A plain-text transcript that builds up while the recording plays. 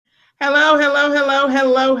Hello, hello, hello,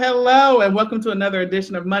 hello, hello, and welcome to another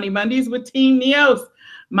edition of Money Mondays with Team NEOS.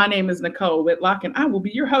 My name is Nicole Whitlock, and I will be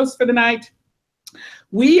your host for the night.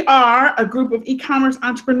 We are a group of e-commerce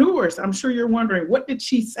entrepreneurs. I'm sure you're wondering, what did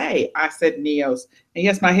she say? I said NEOS. And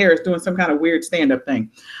yes, my hair is doing some kind of weird stand-up thing.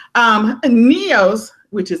 NEOS,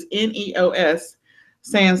 which is NEOS,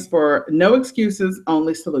 stands for No Excuses,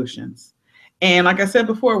 Only Solutions. And like I said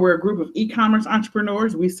before, we're a group of e-commerce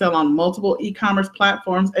entrepreneurs. We sell on multiple e-commerce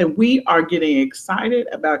platforms, and we are getting excited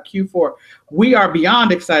about Q4. We are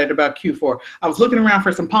beyond excited about Q4. I was looking around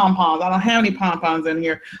for some pom-poms. I don't have any pom-poms in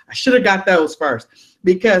here. I should have got those first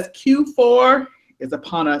because Q4 is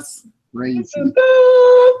upon us. Crazy. And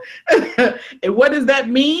what does that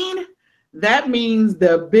mean? That means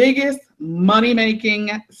the biggest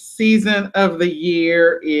money-making season of the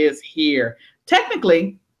year is here.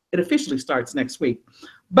 Technically, it officially starts next week.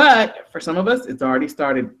 But for some of us, it's already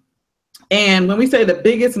started. And when we say the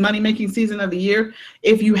biggest money-making season of the year,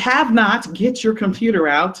 if you have not, get your computer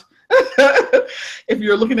out. If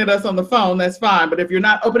you're looking at us on the phone, that's fine. But if you're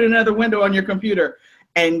not, open another window on your computer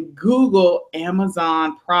and Google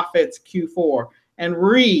Amazon Profits Q4 and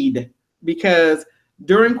read, because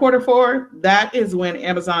during Q4, that is when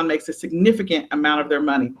Amazon makes a significant amount of their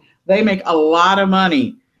money. They make a lot of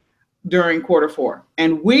money during Q4,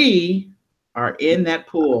 and we are in that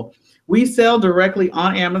pool. We sell directly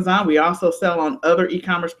on Amazon. We also sell on other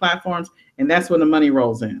e-commerce platforms, and that's when the money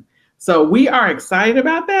rolls in. So we are excited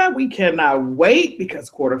about that. We cannot wait because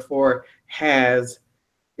Q4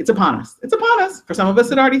 it's upon us. It's upon us. For some of us,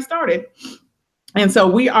 it already started. And so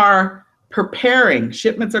we are preparing.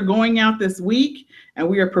 Shipments are going out this week, and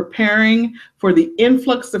we are preparing for the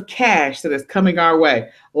influx of cash that is coming our way,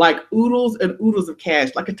 like oodles and oodles of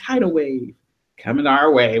cash, like a tidal wave coming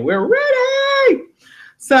our way. We're ready.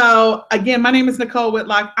 So again, my name is Nicole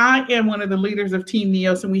Whitlock. I am one of the leaders of Team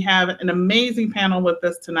NEOS, and we have an amazing panel with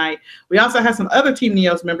us tonight. We also have some other Team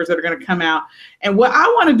NEOS members that are going to come out. And what I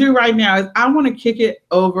want to do right now is I want to kick it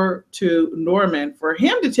over to Norman for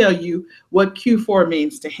him to tell you what Q4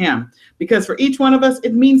 means to him. Because for each one of us,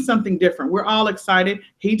 it means something different. We're all excited.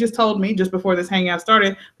 He just told me just before this hangout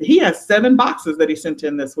started that he has 7 boxes that he sent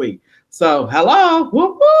in this week. So hello,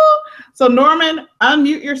 whoop, whoop. So Norman,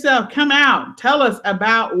 unmute yourself, come out, tell us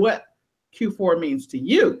about what Q4 means to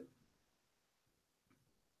you.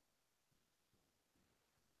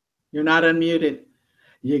 You're not unmuted.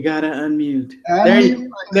 You gotta unmute.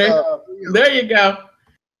 There you go.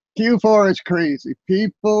 Q4 is crazy.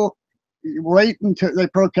 People wait until they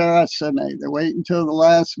procrastinate. They wait until the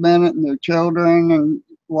last minute, and their children and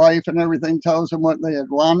wife and everything tells them what they had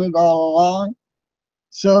wanted all along.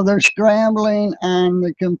 So they're scrambling on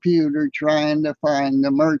the computer trying to find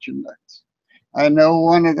the merchandise. I know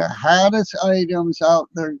one of the hottest items out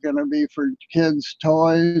there going to be for kids'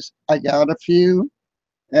 toys. I got a few,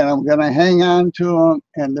 and I'm going to hang on to them,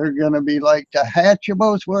 and they're going to be like the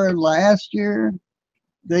Hatchables were last year.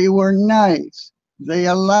 They were nice. They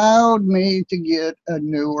allowed me to get a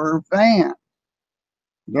newer van.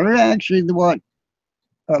 They're actually what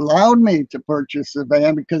allowed me to purchase the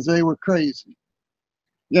van because they were crazy.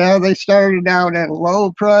 Yeah, they started out at a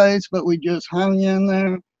low price, but we just hung in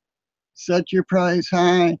there, set your price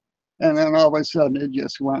high, and then all of a sudden it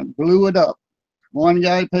just blew it up. One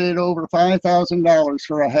guy paid over $5,000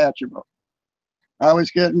 for a Hatchable. I was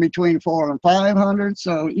getting between $400 and $500,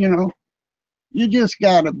 so you just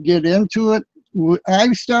got to get into it.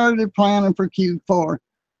 I started planning for Q4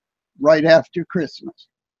 right after Christmas.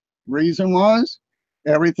 Reason was,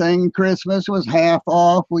 everything Christmas was half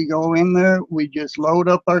off. We go in there, we just load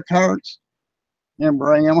up our carts and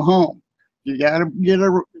bring them home. You got to get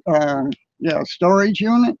a storage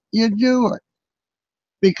unit, you do it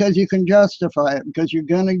because you can justify it, because you're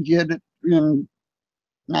going to get it in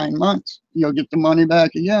 9 months. You'll get the money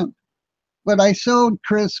back again. But I sold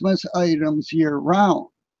Christmas items year round.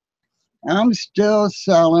 I'm still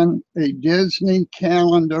selling a Disney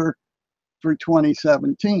calendar for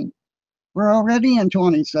 2017. We're already in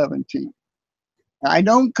 2017. I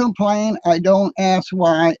don't complain. I don't ask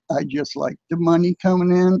why. I just like the money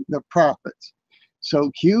coming in, the profits. So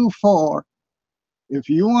Q4, if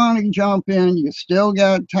you want to jump in, you still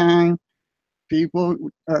got time. People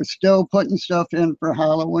are still putting stuff in for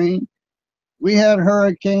Halloween. We had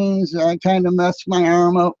hurricanes. I kind of messed my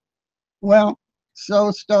arm up. Well,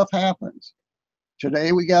 so stuff happens.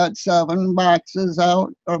 Today we got 7 boxes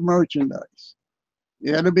out of merchandise.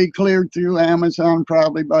 It'll be cleared through Amazon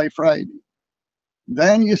probably by Friday.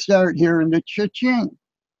 Then you start hearing the cha-ching.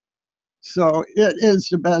 So it is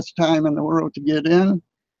the best time in the world to get in.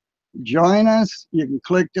 Join us. You can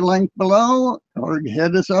click the link below or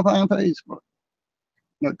hit us up on Facebook.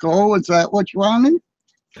 Nicole, is that what you wanted?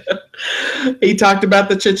 He talked about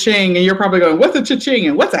the cha-ching, and you're probably going, what's a cha-ching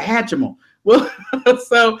and what's a Hatchimal? Well,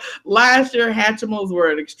 so last year, Hatchimals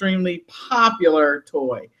were an extremely popular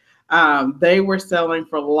toy. They were selling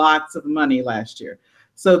for lots of money last year.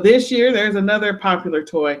 So this year, there's another popular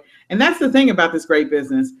toy. And that's the thing about this great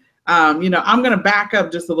business. I'm going to back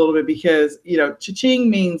up just a little bit because, cha-ching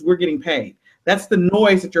means we're getting paid. That's the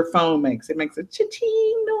noise that your phone makes. It makes a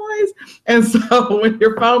cha-ching noise. And so when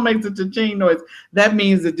your phone makes a cha-ching noise, that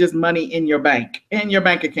means it's just money in your bank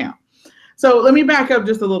account. So let me back up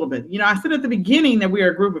just a little bit. I said at the beginning that we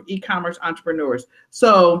are a group of e-commerce entrepreneurs.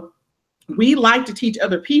 So we like to teach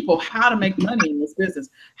other people how to make money in this business,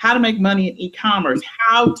 how to make money in e-commerce,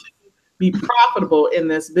 how to be profitable in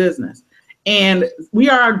this business. And we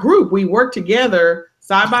are a group. We work together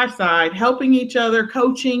side by side, helping each other,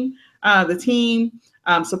 coaching the team,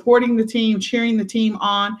 supporting the team, cheering the team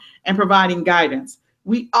on, and providing guidance.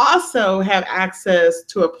 We also have access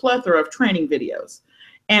to a plethora of training videos.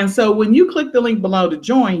 And so when you click the link below to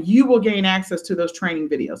join, you will gain access to those training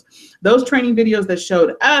videos. Those training videos that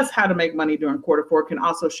showed us how to make money during Q4 can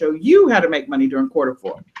also show you how to make money during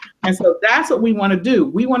Q4. And so that's what we want to do.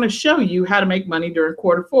 We want to show you how to make money during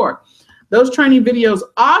Q4. Those training videos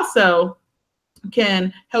also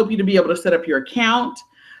can help you to be able to set up your account,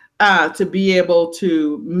 to be able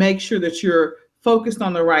to make sure that you're focused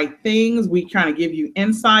on the right things. We kind of give you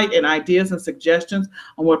insight and ideas and suggestions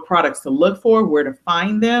on what products to look for, where to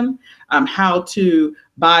find them, how to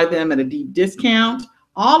buy them at a deep discount.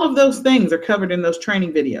 All of those things are covered in those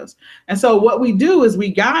training videos. And so what we do is we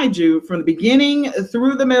guide you from the beginning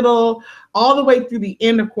through the middle, all the way through the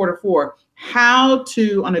end of Q4, how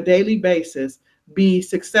to, on a daily basis, be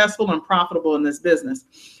successful and profitable in this business.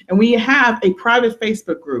 And we have a private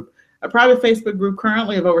Facebook group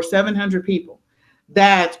currently of over 700 people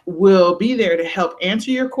that will be there to help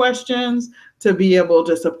answer your questions, to be able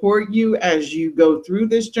to support you as you go through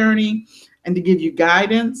this journey, and to give you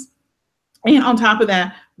guidance. And on top of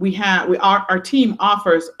that, our team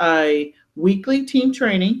offers a weekly team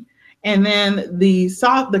training. And then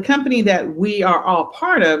the company that we are all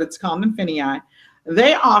part of, it's called Infinii,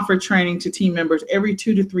 they offer training to team members every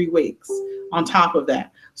 2 to 3 weeks on top of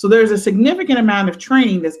that. So there's a significant amount of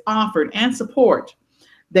training that's offered and support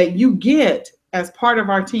that you get as part of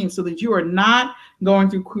our team, so that you are not going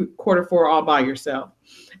through Q4 all by yourself.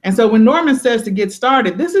 And so when Norman says to get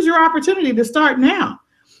started, this is your opportunity to start now,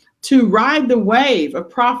 to ride the wave of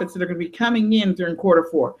profits that are going to be coming in during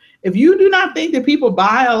Q4. If you do not think that people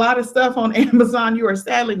buy a lot of stuff on Amazon, you are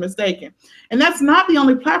sadly mistaken. And that's not the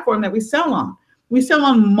only platform that we sell on. We sell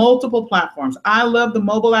on multiple platforms. I love the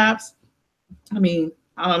mobile apps. I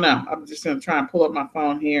don't know. I'm just going to try and pull up my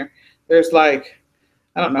phone here. There's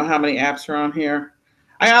I don't know how many apps are on here.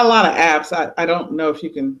 I got a lot of apps. I don't know if you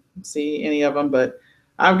can see any of them, but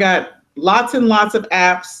I've got lots and lots of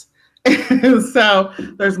apps. So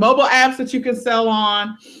there's mobile apps that you can sell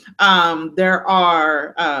on. There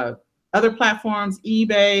are other platforms,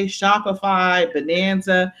 eBay, Shopify,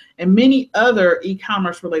 Bonanza, and many other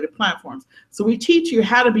e-commerce related platforms. So we teach you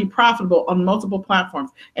how to be profitable on multiple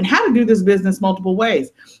platforms and how to do this business multiple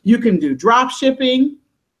ways. You can do drop shipping.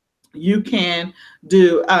 You can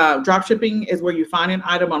do drop shipping is where you find an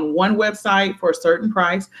item on one website for a certain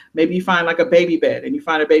price. Maybe you find like a baby bed, and you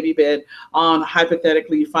find a baby bed on,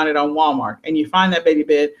 hypothetically, you find it on Walmart, and you find that baby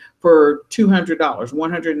bed for $200,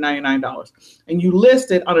 $199, and you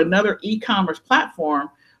list it on another e-commerce platform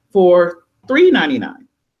for $399.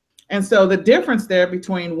 And so the difference there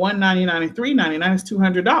between $199 and $399 is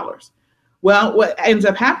 $200. Well, what ends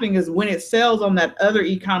up happening is when it sells on that other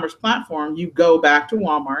e-commerce platform, you go back to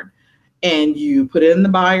Walmart and you put in the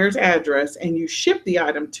buyer's address and you ship the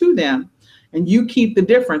item to them, and you keep the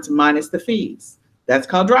difference minus the fees. That's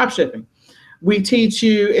called drop shipping. We teach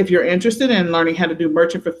you, if you're interested in learning how to do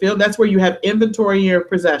merchant fulfilled, that's where you have inventory in your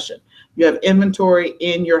possession. You have inventory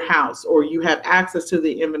in your house, or you have access to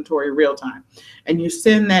the inventory real time. And you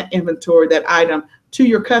send that inventory, that item, to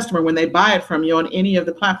your customer when they buy it from you on any of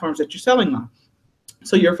the platforms that you're selling on.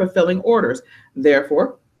 So you're fulfilling orders,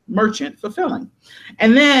 therefore merchant fulfilling.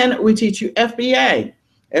 And then we teach you FBA.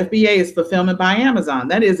 FBA is fulfillment by Amazon.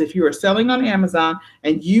 That is, if you are selling on Amazon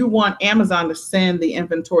and you want Amazon to send the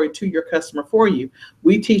inventory to your customer for you,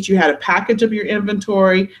 we teach you how to package up your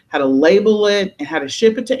inventory, how to label it, and how to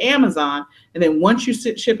ship it to Amazon. And then once you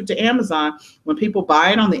ship it to Amazon, when people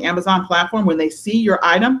buy it on the Amazon platform, when they see your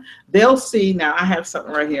item, they'll see, now I have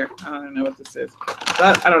something right here. I don't know what this is.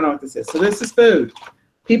 I don't know what this is. So this is food.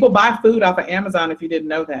 People buy food off of Amazon, if you didn't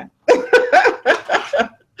know that.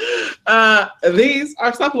 These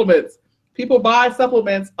are supplements. People buy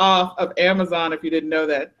supplements off of Amazon, if you didn't know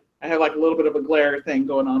that. I have like a little bit of a glare thing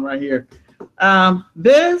going on right here.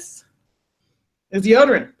 This is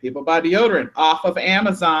deodorant. People buy deodorant off of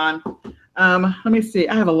Amazon. Let me see.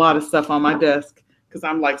 I have a lot of stuff on my desk because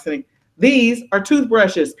I'm like sitting. These are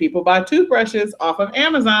toothbrushes. People buy toothbrushes off of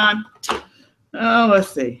Amazon. Oh, let's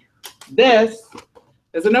see. This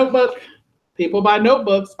is a notebook. People buy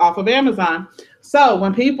notebooks off of Amazon. So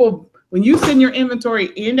when you send your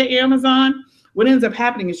inventory into Amazon, what ends up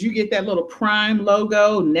happening is you get that little Prime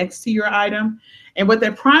logo next to your item. And what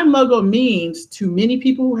that Prime logo means to many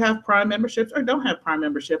people who have Prime memberships or don't have Prime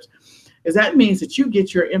memberships is that means that you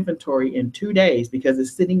get your inventory in 2 days because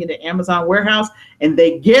it's sitting in the Amazon warehouse, and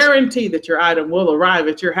they guarantee that your item will arrive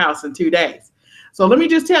at your house in 2 days. So let me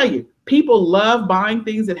just tell you, people love buying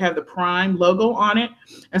things that have the Prime logo on it.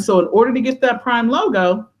 And so in order to get that Prime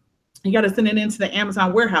logo, you got to send it into the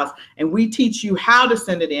Amazon warehouse, and we teach you how to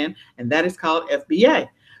send it in, and that is called FBA.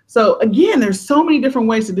 So again, there's so many different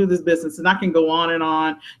ways to do this business, and I can go on and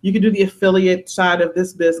on. You can do the affiliate side of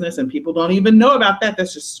this business, and people don't even know about that.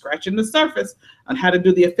 That's just scratching the surface on how to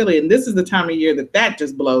do the affiliate. And this is the time of year that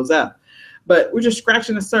just blows up. But we're just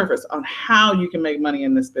scratching the surface on how you can make money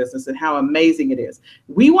in this business and how amazing it is.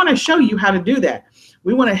 We want to show you how to do that.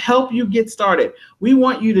 We want to help you get started. We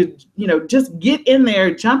want you to, just get in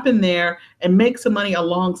there, jump in there, and make some money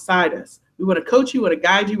alongside us. We want to coach you, we want to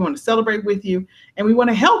guide you, we want to celebrate with you, and we want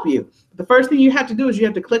to help you. The first thing you have to do is you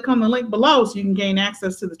have to click on the link below so you can gain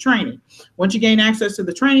access to the training. Once you gain access to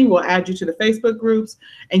the training, we'll add you to the Facebook groups,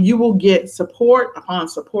 and you will get support upon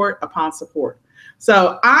support upon support.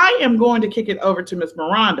 So I am going to kick it over to Ms.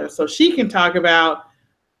 Miranda so she can talk about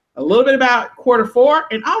a little bit about Q4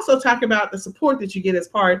 and also talk about the support that you get as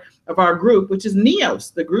part of our group, which is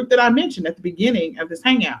NEOS, the group that I mentioned at the beginning of this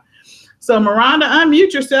hangout. So Miranda,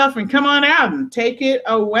 unmute yourself and come on out and take it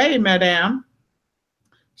away, madam.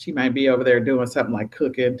 She might be over there doing something like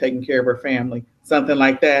cooking, taking care of her family, something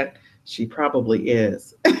like that. She probably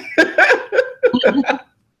is. That's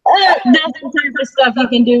the type of stuff you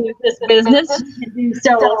can do with this business. You can do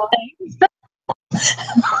several things.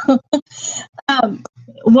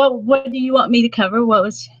 What do you want me to cover? What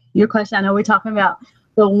was your question? I know we're talking about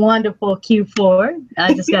the wonderful Q4.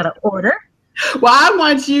 I just got an order. Well, I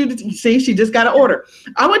want you to see, she just got an order.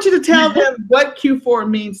 I want you to tell them what Q4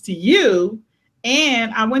 means to you,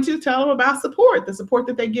 and I want you to tell them about support, the support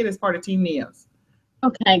that they get as part of Team NEOS.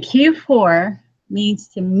 Okay, Q4 means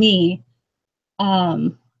to me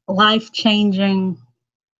life-changing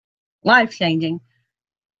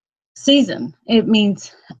season. It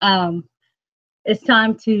means it's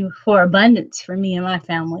time for abundance for me and my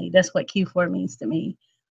family. That's what Q4 means to me.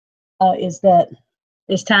 Is that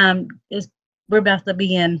it's time we're about to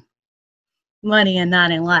be in money and not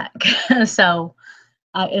in lack. So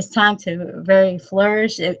it's time to very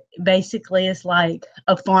flourish. It basically is like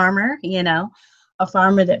a farmer, a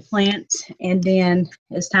farmer that plants, and then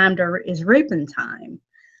it's reaping time.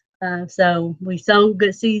 So we sow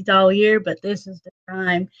good seeds all year, but this is the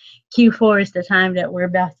time. Q4 is the time that we're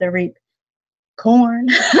about to reap corn,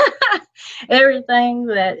 everything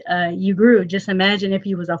that you grew. Just imagine if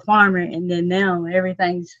you was a farmer, and then now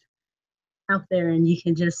everything's out there, and you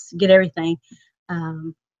can just get everything,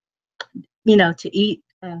 to eat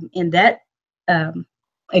in that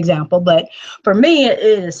example. But for me, it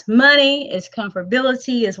is money, it's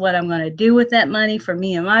comfortability, is what I'm going to do with that money for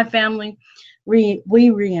me and my family. We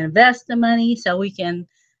reinvest the money so we can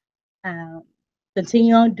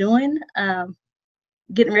continue on doing,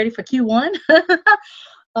 getting ready for Q1.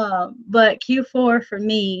 But Q4 for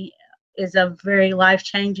me is a very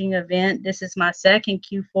life-changing event. This is my second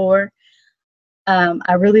Q4.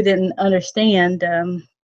 I really didn't understand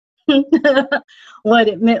what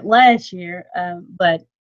it meant last year, but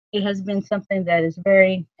it has been something that is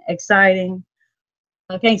very exciting.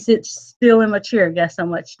 I can't sit still in my chair. Got so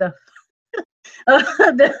much stuff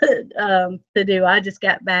to do. I just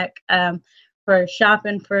got back for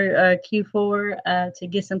shopping for Q4 to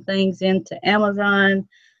get some things into Amazon.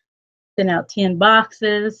 Sent out 10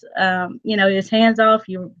 boxes. It's hands off.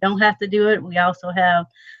 You don't have to do it. We also have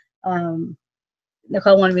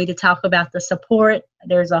Nicole wanted me to talk about the support.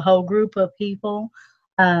 There's a whole group of people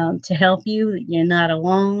to help you. You're not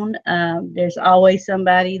alone. There's always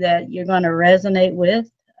somebody that you're going to resonate with.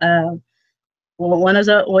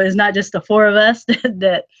 It's not just the four of us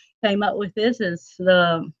that came up with this. It's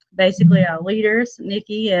basically our leaders,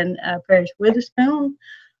 Nikki and Parrish Witherspoon.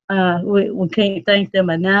 We can't thank them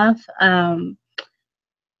enough. And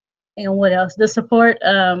what else? The support.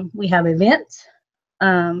 We have events.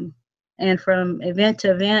 And from event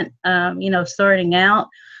to event, starting out,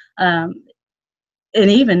 and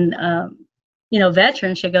even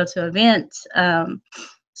veterans should go to events,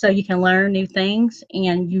 so you can learn new things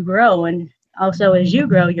and you grow. And also, as you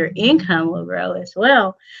grow, your income will grow as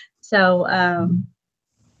well. So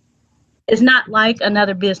it's not like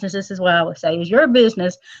another business. This is what I would say is your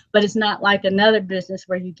business, but it's not like another business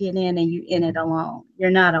where you get in and you in it alone.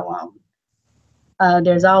 You're not alone.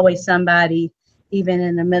 There's always somebody, even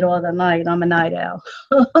in the middle of the night. I'm a night owl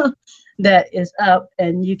that is up,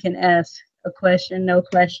 and you can ask a question. No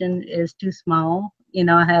question is too small.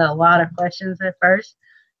 I had a lot of questions at first.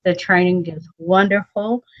 The training is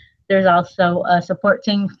wonderful. There's also a support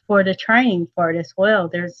team for the training part as well.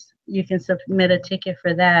 You can submit a ticket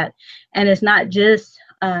for that. And it's not just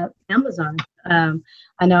Amazon.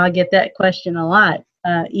 I know I get that question a lot.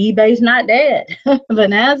 eBay's not dead.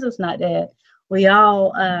 Bonanza's not dead. We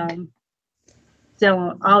all sell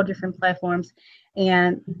on all different platforms.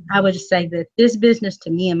 And I would just say that this business to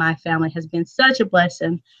me and my family has been such a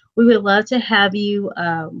blessing. We would love to have you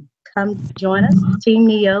come join us, Team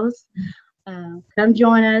NEOS. Come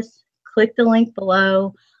join us. Click the link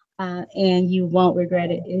below, and you won't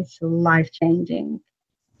regret it. It's life-changing.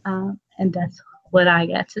 And that's what I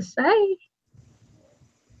got to say.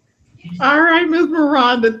 All right, Ms.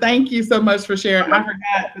 Miranda, thank you so much for sharing. I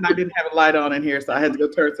forgot that I didn't have a light on in here, so I had to go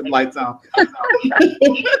turn some lights on. I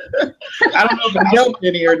don't know if it helped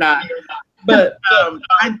any or not, but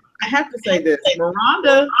I have to say this.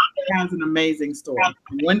 Miranda has an amazing story.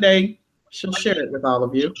 One day, she'll share it with all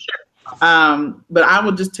of you. But I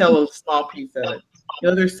will just tell a small piece of it.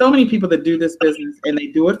 There's so many people that do this business, and they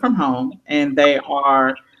do it from home, and they're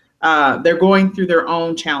going through their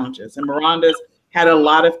own challenges. And Miranda's had a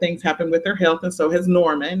lot of things happen with her health, and so has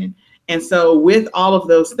Norman. And so with all of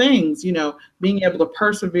those things, being able to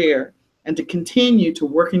persevere and to continue to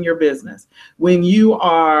work in your business when you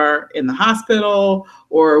are in the hospital,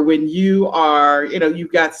 or when you are,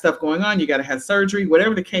 you've got stuff going on, you got to have surgery,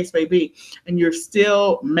 whatever the case may be, and you're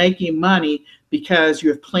still making money because you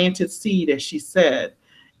have planted seed, as she said,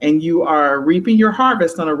 and you are reaping your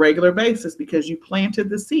harvest on a regular basis because you planted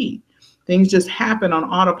the seed. Things just happen on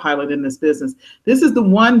autopilot in this business. This is the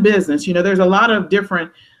one business, there's a lot of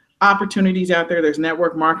different opportunities out there. There's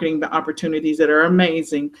network marketing opportunities that are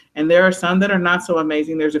amazing, and there are some that are not so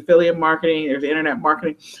amazing. There's affiliate marketing, there's internet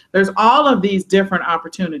marketing, there's all of these different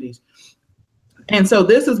opportunities. And so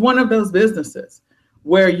this is one of those businesses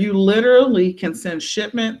where you literally can send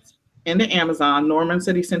shipments into Amazon. Norman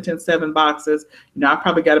said he sent in 7 boxes. I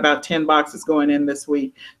probably got about 10 boxes going in this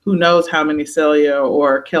week. Who knows how many Celia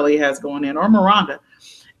or Kelly has going in, or Miranda.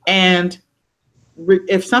 And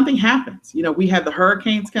if something happens, we had the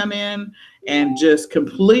hurricanes come in and just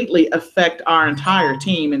completely affect our entire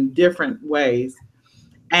team in different ways.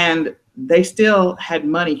 And they still had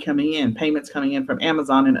money coming in, payments coming in from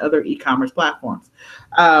Amazon and other e-commerce platforms.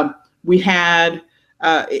 We had,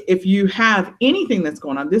 if you have anything that's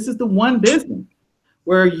going on, this is the one business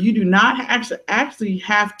where you do not actually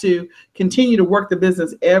have to continue to work the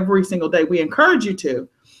business every single day. We encourage you to,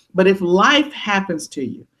 but if life happens to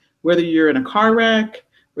you, whether you're in a car wreck,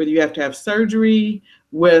 whether you have to have surgery,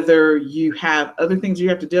 whether you have other things you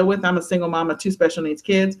have to deal with. I'm a single mom of 2 special needs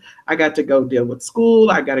kids. I got to go deal with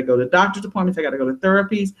school. I got to go to doctor's appointments. I got to go to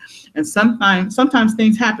therapies. And sometimes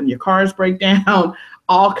things happen. Your cars break down.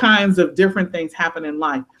 All kinds of different things happen in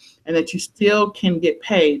life, and that you still can get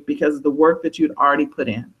paid because of the work that you'd already put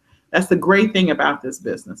in. That's the great thing about this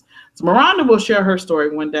business. So Miranda will share her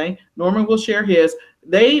story one day. Norman will share his.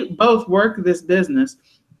 They both work this business.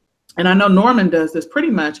 And I know Norman does this pretty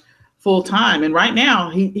much full time. And right now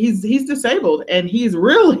he's disabled, and he's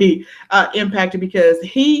really impacted because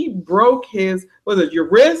he broke your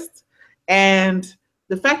wrist, and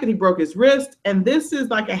the fact that he broke his wrist, and this is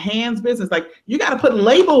like a hands business. Like, you got to put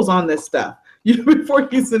labels on this stuff before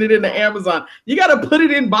you send it into Amazon. You got to put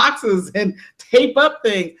it in boxes and tape up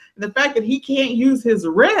things. And the fact that he can't use his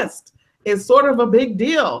wrist is sort of a big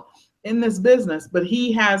deal in this business, but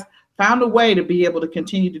he has found a way to be able to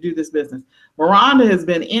continue to do this business. Miranda has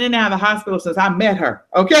been in and out of the hospital since I met her,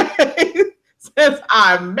 okay? Since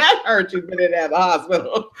I met her, she's been in and out of the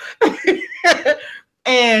hospital.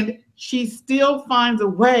 And she still finds a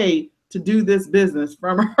way to do this business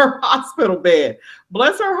from her hospital bed.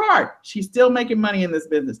 Bless her heart, she's still making money in this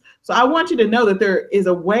business. So I want you to know that there is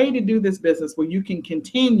a way to do this business where you can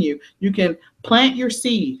continue, you can plant your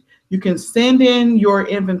seed, you can send in your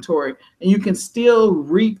inventory, and you can still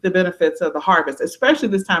reap the benefits of the harvest, especially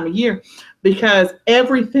this time of year, because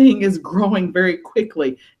everything is growing very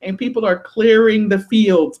quickly and people are clearing the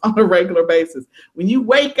fields on a regular basis. When you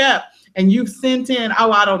wake up and you've sent in,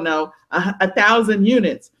 1,000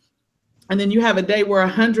 units, and then you have a day where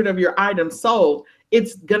 100 of your items sold,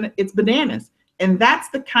 it's bananas. And that's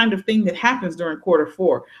the kind of thing that happens during quarter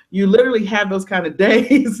 4. You literally have those kind of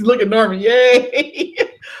days. Look at Norman, yay.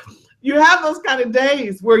 You have those kind of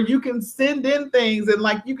days where you can send in things and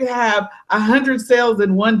like you can have 100 sales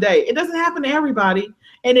in one day. It doesn't happen to everybody.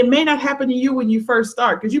 And it may not happen to you when you first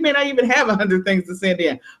start because you may not even have 100 things to send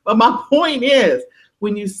in. But my point is,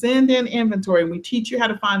 when you send in inventory and we teach you how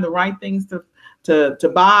to find the right things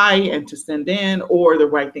to buy and to send in, or the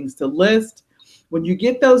right things to list, when you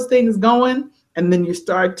get those things going, and then you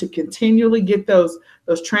start to continually get those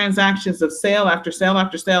transactions of sale after sale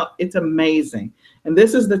after sale, it's amazing. And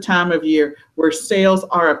this is the time of year where sales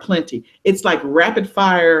are aplenty. It's like rapid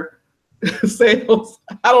fire sales.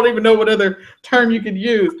 I don't even know what other term you could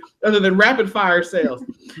use other than rapid fire sales.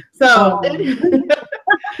 So,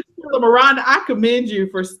 so Miranda, I commend you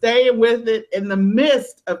for staying with it in the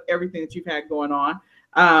midst of everything that you've had going on.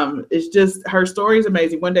 It's just, her story is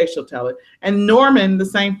amazing. One day she'll tell it. And Norman, the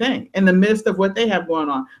same thing, in the midst of what they have going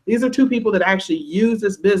on. These are two people that actually use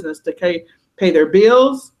this business to pay their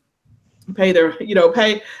bills, pay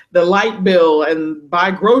the light bill and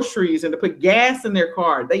buy groceries and to put gas in their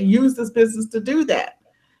car. They use this business to do that.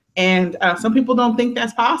 And some people don't think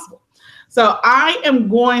that's possible. So I am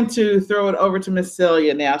going to throw it over to Miss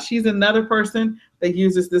Celia now. She's another person that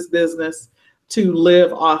uses this business to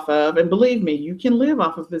live off of. And believe me, you can live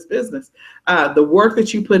off of this business. The work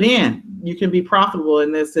that you put in, you can be profitable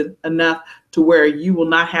in this enough to where you will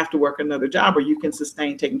not have to work another job, or you can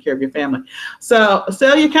sustain taking care of your family. So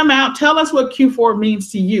Celia, come out, tell us what Q4 means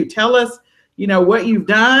to you. Tell us, what you've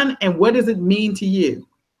done and what does it mean to you?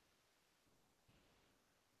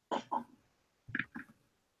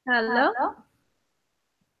 Hello.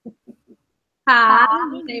 Hi,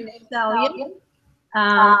 my name is Celia.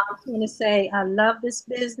 I just want to say I love this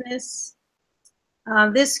business.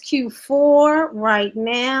 This Q4 right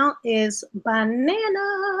now is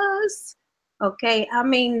bananas. Okay, I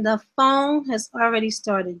mean, the phone has already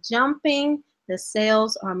started jumping. The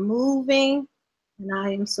sales are moving. And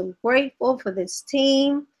I am so grateful for this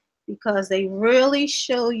team because they really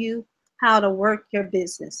show you how to work your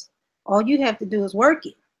business. All you have to do is work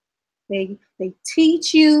it. They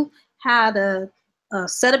teach you how to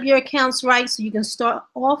set up your accounts right so you can start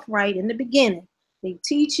off right in the beginning. They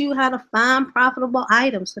teach you how to find profitable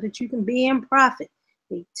items so that you can be in profit.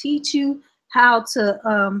 They teach you how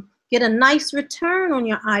to get a nice return on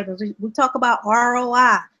your items. We talk about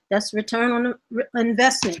ROI, that's return on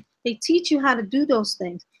investment. They teach you how to do those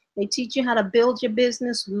things. They teach you how to build your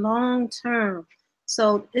business long term.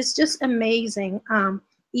 So it's just amazing.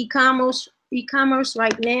 E-commerce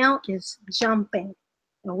right now is jumping.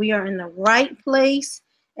 And we are in the right place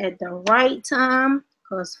at the right time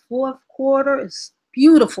because fourth quarter is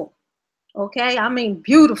beautiful. Okay, I mean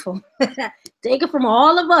beautiful. Take it from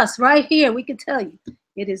all of us right here. We can tell you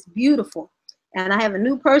it is beautiful. And I have a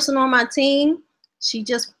new person on my team. She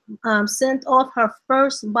just sent off her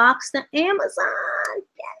first box to Amazon.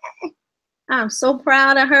 Yay. I'm so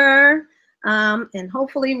proud of her. And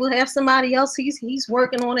hopefully we'll have somebody else. He's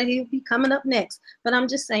working on it. He'll be coming up next. But I'm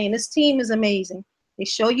just saying, this team is amazing. They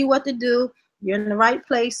show you what to do. You're in the right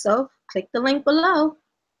place. So click the link below.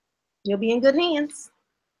 You'll be in good hands.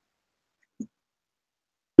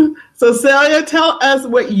 So Celia, tell us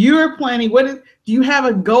what you're planning. Do you have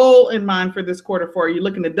a goal in mind for this quarter 4? Are you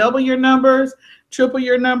looking to double your numbers, triple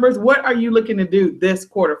your numbers? What are you looking to do this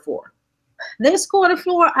quarter 4? This quarter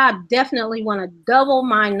 4, I definitely want to double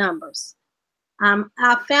my numbers.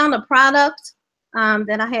 I found a product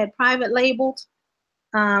that I had private labeled,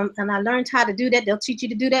 and I learned how to do that. They'll teach you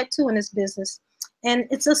to do that too in this business. And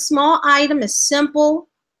it's a small item, it's simple.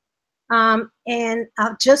 And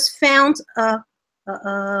I just found a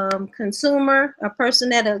consumer, a person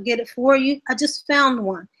that'll get it for you. I just found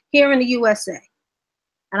one here in the USA.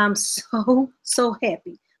 And I'm so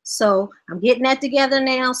happy. So I'm getting that together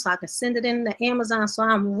now so I can send it in to Amazon. So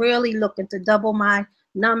I'm really looking to double my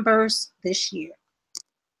numbers this year.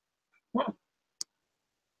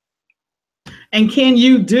 And can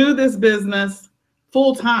you do this business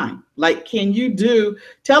full time? Like,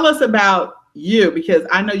 tell us about you, because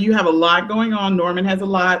I know you have a lot going on. Norman has a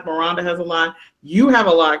lot, Miranda has a lot. You have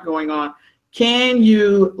a lot going on. Can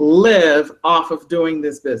you live off of doing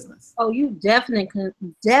this business? Oh, you definitely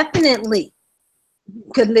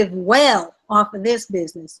could live well off of this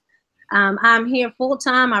business. I'm here full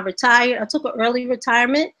time. I retired. I took an early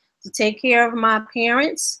retirement to take care of my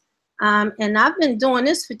parents. And I've been doing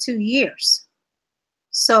this for 2 years.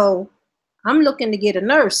 So I'm looking to get a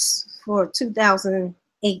nurse for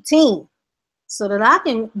 2018 so that I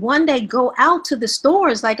can one day go out to the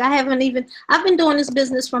stores. Like I've been doing this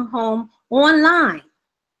business from home online.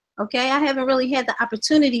 Okay, I haven't really had the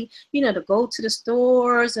opportunity, to go to the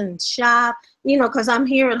stores and shop, because I'm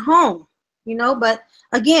here at home, but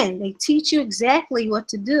again, they teach you exactly what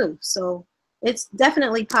to do. So it's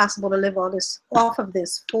definitely possible to live all this off of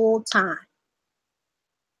this full time.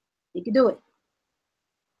 You can do it.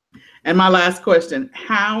 And my last question,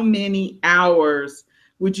 how many hours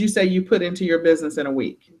would you say you put into your business in a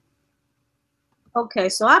week? Okay,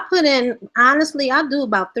 so I put in, honestly, I do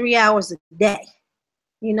about 3 hours a day.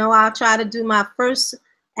 I'll try to do my first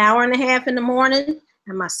hour and a half in the morning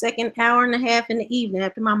and my second hour and a half in the evening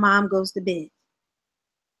after my mom goes to bed.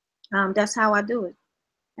 That's how I do it.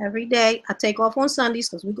 Every day I take off on Sundays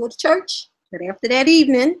because we go to church. But after that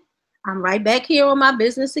evening, I'm right back here on my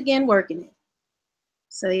business again, working it.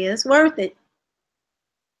 So yeah, it's worth it.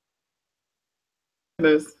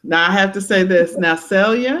 Now I have to say this. Now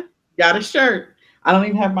Celia got a shirt. I don't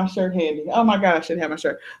even have my shirt handy. Oh my God, I should have my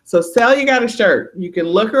shirt. So Celia got a shirt. You can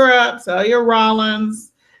look her up. Celia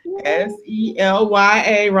Rollins,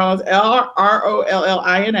 Selya Rollins,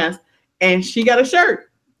 Rollins, and she got a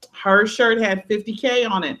shirt. Her shirt had 50K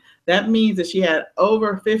on it. That means that she had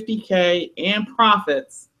over 50K in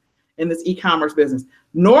profits in this e-commerce business.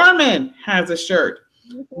 Norman has a shirt.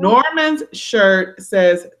 Norman's shirt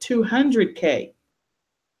says 200K.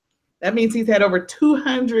 That means he's had over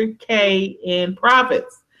 200K in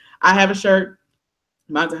profits. I have a shirt.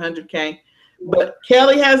 Mine's 100K. But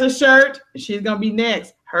Kelly has a shirt. She's going to be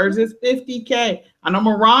next. Hers is 50K. I know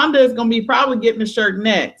Miranda is going to be probably getting a shirt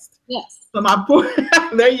next. Yes. So my point,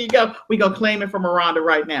 there you go. We're going to claim it for Miranda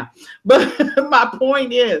right now. But my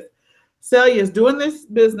point is, Celia is doing this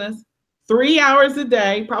business 3 hours a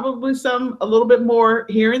day, probably a little bit more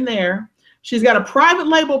here and there. She's got a private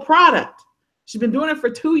label product. She's been doing it for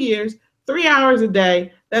 2 years, 3 hours a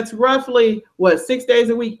day. That's roughly, 6 days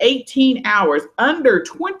a week, 18 hours, under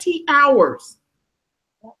 20 hours.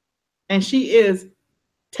 And she is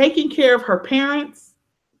taking care of her parents,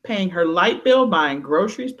 paying her light bill, buying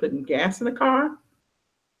groceries, putting gas in the car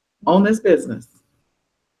on this business.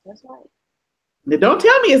 That's right. Now, don't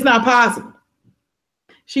tell me it's not possible.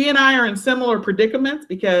 She and I are in similar predicaments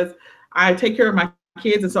because I take care of my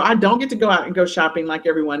kids, and so I don't get to go out and go shopping like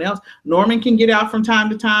everyone else. Norman can get out from time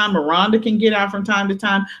to time. Miranda can get out from time to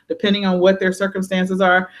time, depending on what their circumstances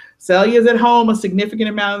are. Celia's at home a significant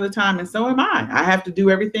amount of the time, and so am I. I have to do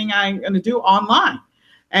everything I'm going to do online.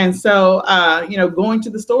 And so, going to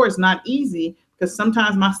the store is not easy because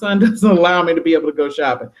sometimes my son doesn't allow me to be able to go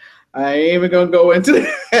shopping. I ain't even going to go into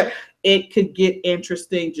that. It could get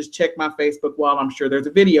interesting. Just check my Facebook wall. I'm sure there's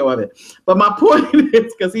a video of it. But my point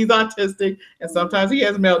is, because he's autistic and sometimes he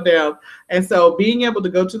has meltdowns. And so being able to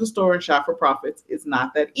go to the store and shop for profits is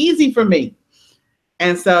not that easy for me.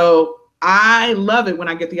 And so I love it when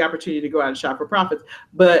I get the opportunity to go out and shop for profits.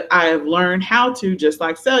 But I have learned how to, just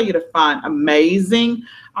like Celia, to find amazing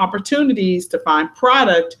opportunities to find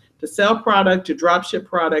product, to sell product, to drop ship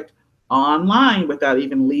product online without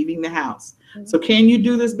even leaving the house. So can you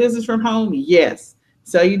do this business from home? Yes.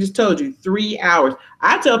 So you just told you 3 hours.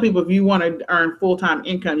 I tell people if you want to earn full-time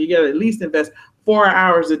income, you got to at least invest 4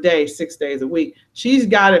 hours a day, 6 days a week. She's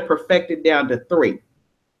got it perfected down to 3.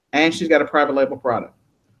 And she's got a private label product.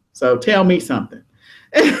 So tell me something.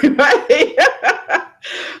 All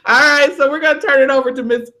right, so we're going to turn it over to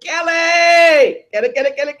Miss Kelly.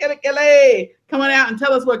 Kelly. Come on out and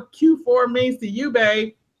tell us what Q4 means to you,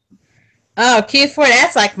 babe. Oh, Q4,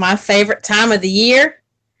 that's like my favorite time of the year.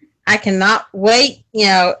 I cannot wait.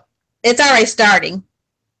 It's already starting.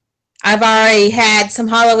 I've already had some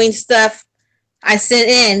Halloween stuff I sent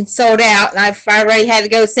in, sold out, and I've already had to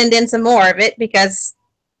go send in some more of it because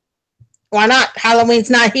why not? Halloween's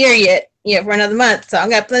not here yet, for another month. So I've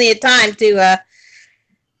got plenty of time to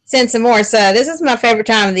send some more. So this is my favorite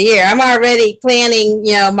time of the year. I'm already planning,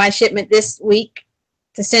 my shipment this week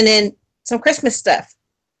to send in some Christmas stuff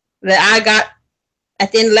that I got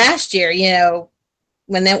at the end of last year,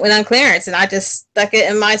 when it went on clearance, and I just stuck it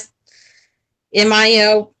in my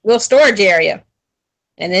little storage area,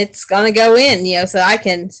 and it's gonna go in, so I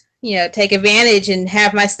can, take advantage and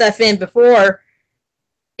have my stuff in before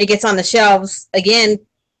it gets on the shelves again.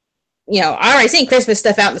 I already seen Christmas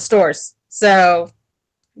stuff out in the stores, so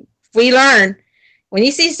we learn. When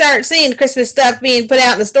you start seeing Christmas stuff being put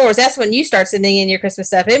out in the stores, that's when you start sending in your Christmas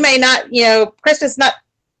stuff. It may not, Christmas not.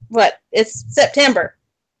 It's September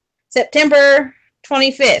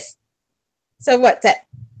 25th. So what's that?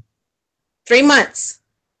 3 months.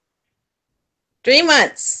 3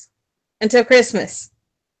 months until Christmas.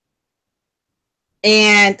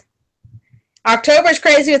 And October's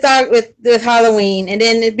crazy with Halloween. And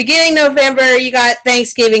then the beginning of November, you got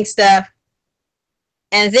Thanksgiving stuff.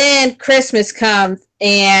 And then Christmas comes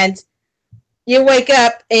and you wake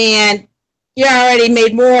up and you already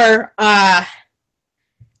made more on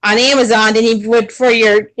Amazon than you would for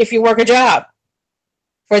if you work a job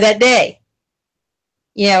for that day.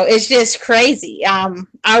 You know, it's just crazy.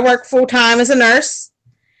 I work full time as a nurse.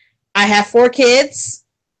 I have 4 kids.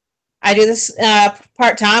 I do this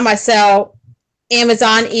part time. I sell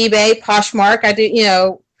Amazon, eBay, Poshmark. I do, you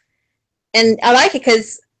know, and I like it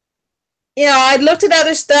because, you know, I looked at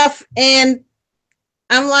other stuff and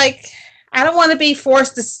I'm like, I don't want to be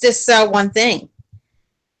forced to just sell one thing.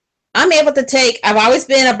 I'm able to I've always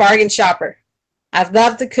been a bargain shopper. I've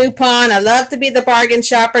loved the coupon. I love to be the bargain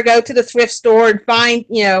shopper, go to the thrift store and find,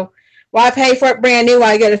 you know, well, I pay for it brand new.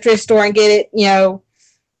 I go to the thrift store and get it, you know,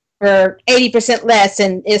 for 80% less,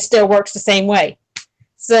 and it still works the same way.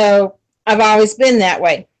 So I've always been that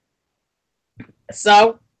way.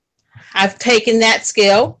 So I've taken that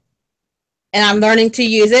skill and I'm learning to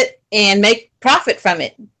use it and make profit from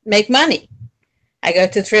it, make money. I go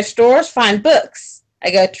to thrift stores, find books.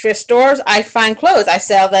 I go to thrift stores, I find clothes. I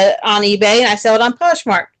sell that on eBay and I sell it on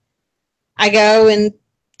Poshmark. I go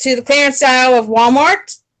to the clearance aisle of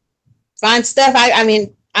Walmart, find stuff. I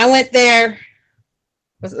mean, I went there,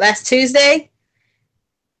 was it last Tuesday?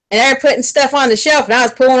 And they were putting stuff on the shelf and I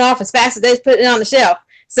was pulling off as fast as they was putting it on the shelf.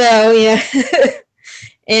 So, yeah.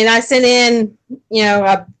 And I sent in, you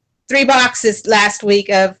know, 3 boxes last week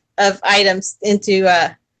of items into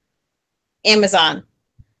Amazon.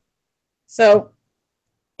 So,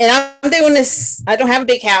 and I'm doing this, I don't have a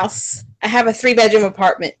big house. I have a 3-bedroom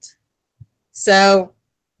apartment. So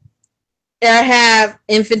there I have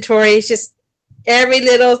inventory. It's just every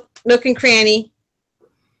little nook and cranny.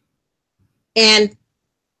 And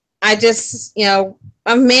I just, you know,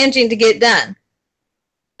 I'm managing to get it done.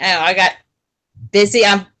 I got busy.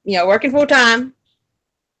 I'm, you know, working full time.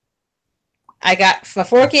 I got my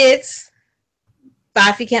 4 kids,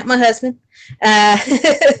 5 if you count my husband. And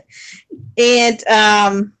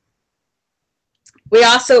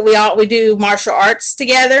we do martial arts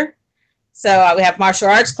together. So we have martial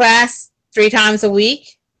arts class 3 times a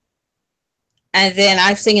week. And then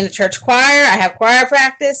I sing in the church choir. I have choir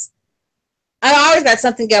practice. I've always got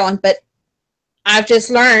something going, but I've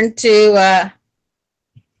just learned to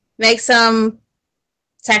make some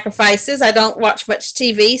sacrifices. I don't watch much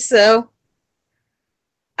TV, so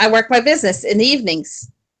I work my business in the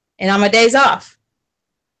evenings and on my days off.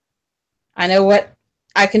 I know what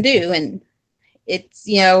I can do, and it's,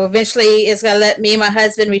 you know, eventually it's going to let me and my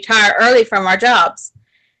husband retire early from our jobs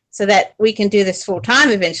so that we can do this full time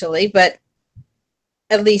eventually, but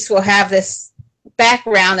at least we'll have this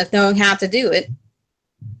background of knowing how to do it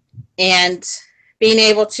and being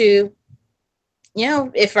able to, you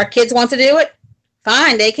know, if our kids want to do it,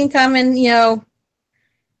 fine, they can come and, you know,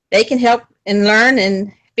 they can help and learn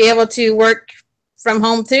and be able to work from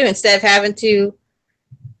home too, instead of having to,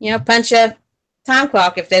 you know, punch a time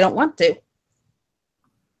clock if they don't want to.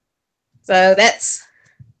 So that's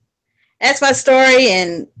my story,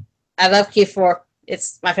 and I love Q4.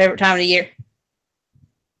 It's my favorite time of the year.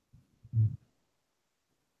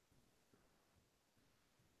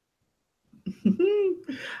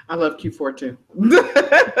 I love Q4 too.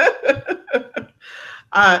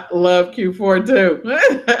 I love Q4 too.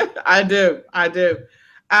 I do.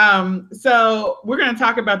 So we're going to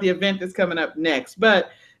talk about the event that's coming up next.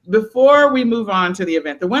 But before we move on to the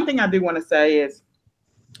event, the one thing I do want to say is,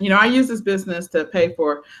 you know, I use this business to pay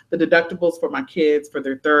for the deductibles for my kids, for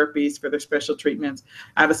their therapies, for their special treatments.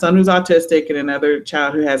 I have a son who's autistic and another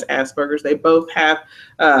child who has Asperger's. They both have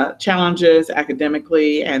challenges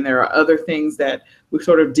academically, and there are other things that we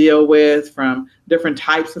sort of deal with, from different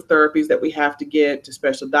types of therapies that we have to get to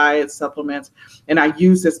special diets, supplements, and I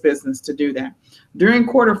use this business to do that. During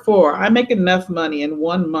Q4, I make enough money in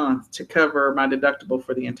 1 month to cover my deductible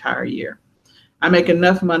for the entire year. I make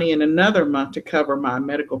enough money in another month to cover my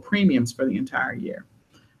medical premiums for the entire year.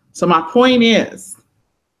 So my point is,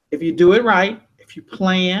 if you do it right, if you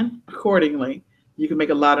plan accordingly, you can make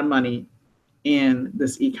a lot of money in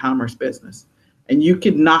this e-commerce business. And you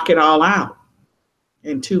could knock it all out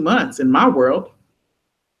in 2 months. In my world,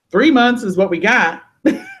 3 months is what we got.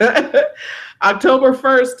 October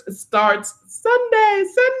 1st starts Sunday.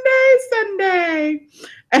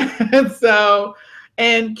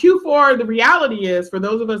 And Q4, the reality is, for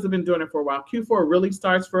those of us who have been doing it for a while, Q4 really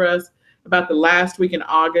starts for us about the last week in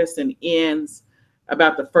August and ends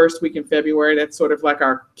about the first week in February. That's sort of like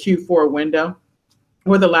our Q4 window,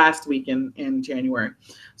 or the last week in January.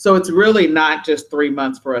 So it's really not just 3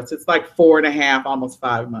 months for us. It's like 4.5, almost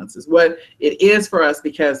 5 months is what it is for us,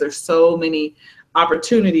 because there's so many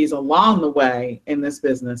opportunities along the way in this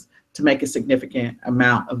business to make a significant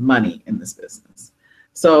amount of money in this business.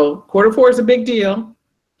 So Q4 is a big deal.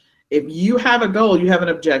 If you have a goal, you have an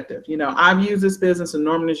objective. You know, I've used this business and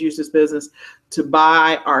Norman has used this business to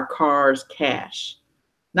buy our cars cash,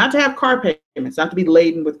 not to have car payments, not to be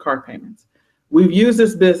laden with car payments. We've used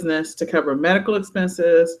this business to cover medical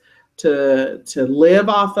expenses, to live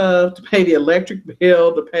off of, to pay the electric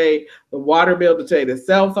bill, to pay the water bill, to pay the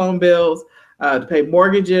cell phone bills, to pay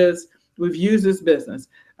mortgages. We've used this business.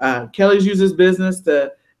 Kelly's used this business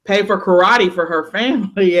to pay for karate for her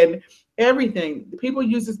family and everything. People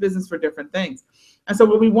use this business for different things. And so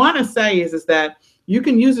what we want to say is that you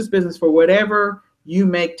can use this business for whatever you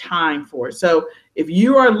make time for. So if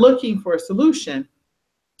you are looking for a solution,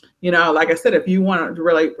 you know, like I said, if you want to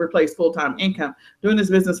really replace full-time income, doing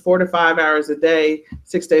this business 4 to 5 hours a day,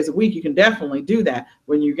 6 days a week, you can definitely do that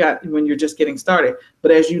when you're just getting started.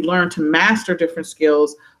 But as you learn to master different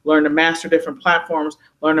skills, learn to master different platforms,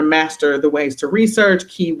 learn to master the ways to research,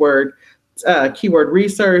 keyword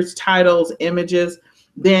research, titles, images,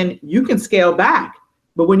 then you can scale back.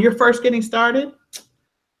 But when you're first getting started,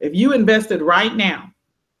 if you invested right now,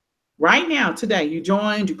 today, you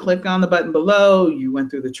joined, you clicked on the button below, you went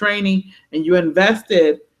through the training, and you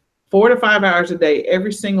invested 4 to 5 hours a day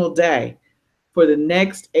every single day for the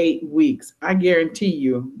next 8 weeks, I guarantee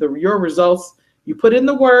you your results, you put in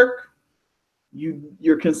the work,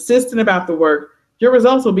 you're consistent about the work, your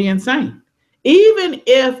results will be insane. Even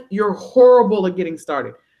if you're horrible at getting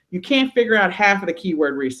started, you can't figure out half of the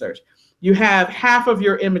keyword research. You have half of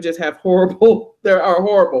your images are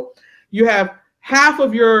horrible. You have half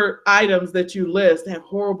of your items that you list have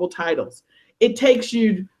horrible titles. It takes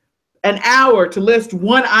you an hour to list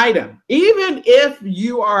one item. Even if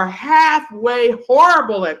you are halfway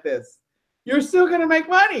horrible at this, you're still going to make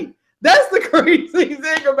money. That's the crazy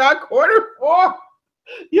thing about Q4.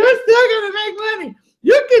 You're still going to make money.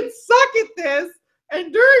 You can suck at this,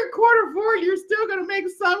 and during Q4, you're still going to make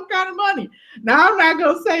some kind of money. Now, I'm not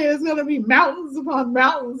going to say it's going to be mountains upon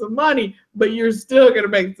mountains of money, but you're still going to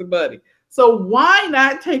make some money. So why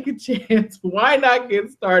not take a chance? Why not get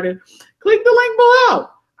started? Click the link below.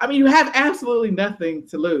 I mean, you have absolutely nothing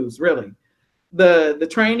to lose, really. The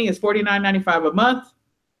training is $49.95 a month.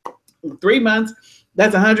 3 months,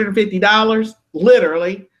 that's $150,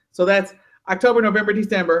 literally. So that's October, November,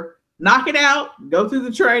 December. Knock it out. Go through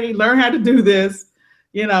the training. Learn how to do this.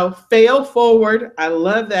 You know, fail forward. I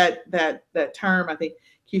love that term. I think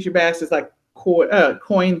Keisha Bass has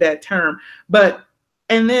coined that term.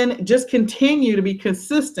 And then just continue to be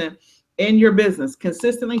consistent in your business,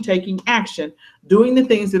 consistently taking action, doing the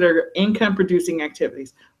things that are income producing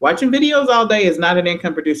activities. Watching videos all day is not an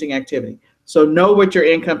income producing activity. So know what your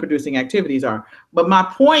income producing activities are. But my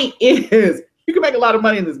point is you can make a lot of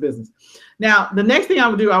money in this business. Now, the next thing I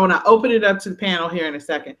will do, I want to open it up to the panel here in a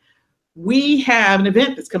second. We have an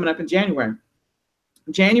event that's coming up in January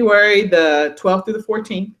the 12th through the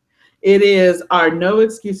 14th. It is our No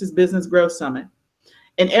Excuses Business Growth Summit.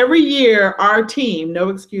 And every year, our team, No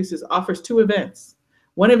Excuses, offers 2 events.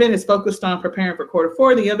 One event is focused on preparing for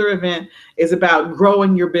Q4. The other event is about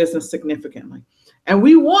growing your business significantly. And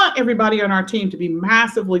we want everybody on our team to be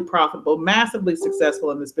massively profitable, massively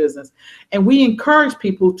successful in this business. And we encourage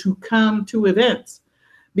people to come to events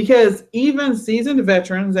because even seasoned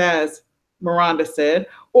veterans, as Miranda said,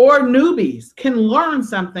 or newbies can learn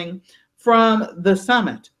something from the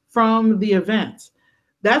summit, from the events.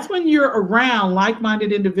 That's when you're around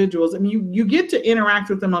like-minded individuals. I mean, you get to interact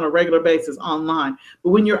with them on a regular basis online,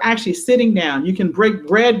 but when you're actually sitting down, you can break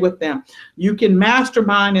bread with them. You can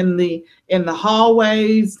mastermind in the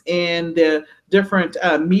hallways, in the different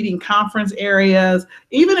meeting conference areas.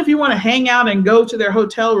 Even if you want to hang out and go to their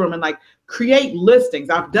hotel room and create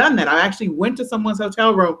listings. I've done that. I actually went to someone's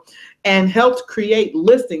hotel room and helped create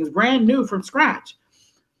listings brand new from scratch.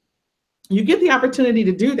 You get the opportunity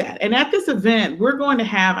to do that. And at this event, we're going to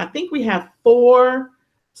have, I think we have 4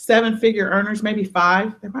 7-figure earners, maybe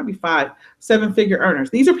 5. There might be 5 7-figure earners.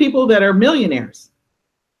 These are people that are millionaires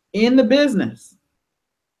in the business.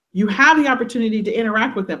 You have the opportunity to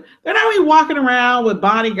interact with them. They're not really walking around with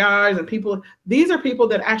bodyguards and people. These are people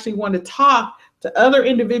that actually want to talk to other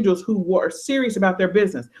individuals who are serious about their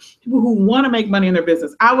business, people who want to make money in their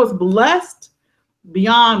business. I was blessed,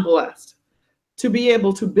 beyond blessed, to be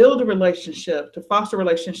able to build a relationship, to foster a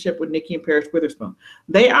relationship with Nikki and Parrish Witherspoon.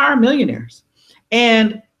 They are millionaires.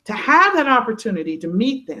 And to have that opportunity to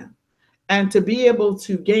meet them and to be able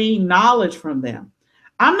to gain knowledge from them,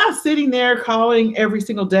 I'm not sitting there calling every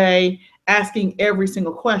single day, asking every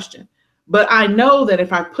single question. But I know that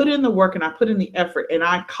if I put in the work and I put in the effort and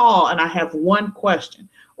I call and I have one question,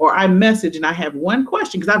 or I message and I have one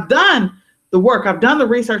question, because I've done the work, I've done the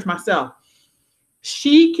research myself,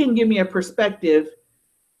 she can give me a perspective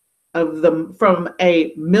of them from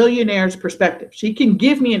a millionaire's perspective. She can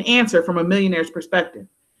give me an answer from a millionaire's perspective.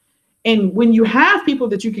 And when you have people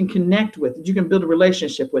that you can connect with, that you can build a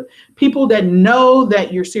relationship with, people that know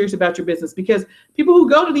that you're serious about your business, because people who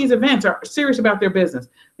go to these events are serious about their business.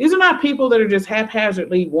 These are not people that are just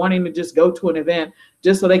haphazardly wanting to just go to an event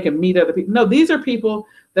just so they can meet other people. No, these are people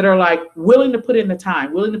that are like willing to put in the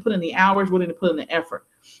time, willing to put in the hours, willing to put in the effort.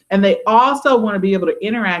 And they also want to be able to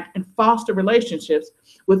interact and foster relationships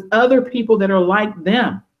with other people that are like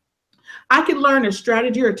them. I could learn a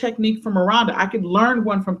strategy or a technique from Miranda. I could learn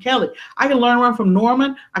one from Kelly. I can learn one from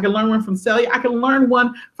Norman. I can learn one from Celia. I can learn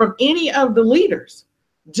one from any of the leaders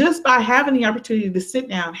just by having the opportunity to sit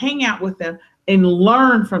down, hang out with them, and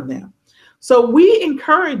learn from them. So we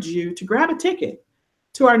encourage you to grab a ticket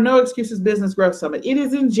to our No Excuses Business Growth Summit. It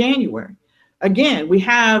is in January. Again, we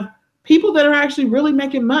have people that are actually really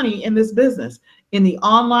making money in this business, in the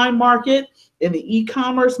online market, in the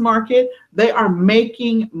e-commerce market. They are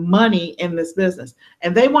making money in this business,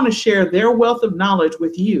 and they want to share their wealth of knowledge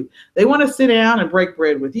with you. They want to sit down and break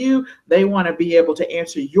bread with you. They want to be able to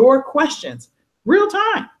answer your questions real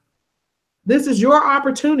time. This is your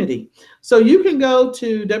opportunity. So you can go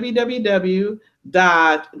to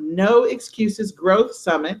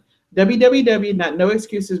www.noexcusesgrowthsummit,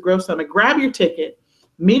 www.noexcusesgrowthsummit, grab your ticket,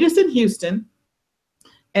 meet us in Houston.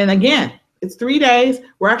 And again, it's 3 days.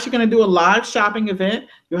 We're actually going to do a live shopping event.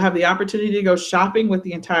 You'll have the opportunity to go shopping with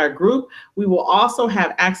the entire group. We will also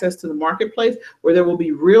have access to the marketplace where there will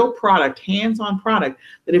be real product, hands-on product,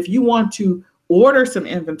 that if you want to order some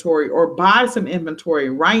inventory or buy some inventory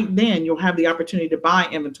right then, you'll have the opportunity to buy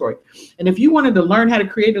inventory. And if you wanted to learn how to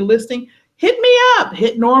create a listing, hit me up,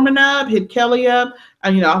 hit Norman up, hit Kelly up.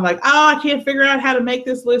 And, you know, I'm like, oh, I can't figure out how to make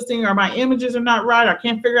this listing, or my images are not right, or I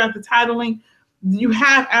can't figure out the titling. You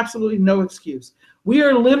have absolutely no excuse. We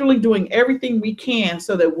are literally doing everything we can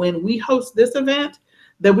so that when we host this event,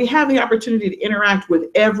 that we have the opportunity to interact with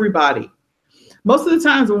everybody. Most of the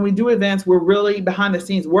times when we do events, we're really behind the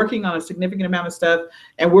scenes working on a significant amount of stuff,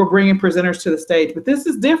 and we're bringing presenters to the stage. But this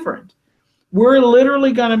is different. We're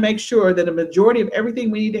literally going to make sure that a majority of everything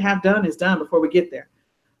we need to have done is done before we get there.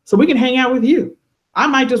 So we can hang out with you. I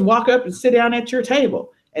might just walk up and sit down at your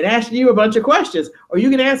table and ask you a bunch of questions, or you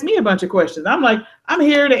can ask me a bunch of questions. I'm like, I'm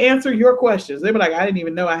here to answer your questions. They'll be like, I didn't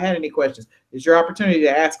even know I had any questions. It's your opportunity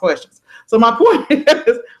to ask questions. So my point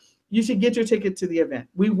is, you should get your ticket to the event.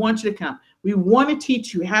 We want you to come. We want to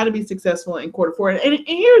teach you how to be successful in quarter 4. And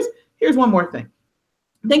here's one more thing.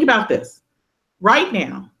 Think about this. Right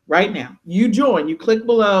now, you join, you click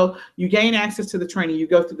below, you gain access to the training, you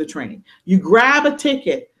go through the training. You grab a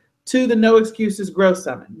ticket to the No Excuses Growth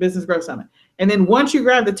Summit, Business Growth Summit. And then once you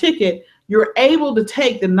grab the ticket, you're able to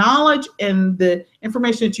take the knowledge and the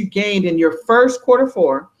information that you gained in your first quarter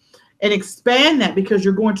 4 and expand that, because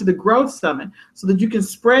you're going to the Growth Summit, so that you can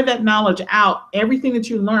spread that knowledge out, everything that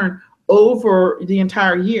you learn over the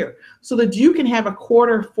entire year, so that you can have a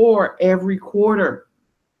quarter 4 every quarter.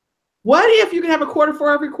 What if you can have a quarter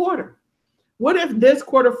 4 every quarter? What if this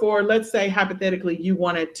quarter 4, let's say hypothetically, you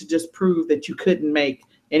wanted to just prove that you couldn't make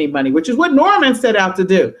any money, which is what Norman set out to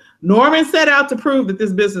do. Norman set out to prove that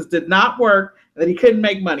this business did not work, that he couldn't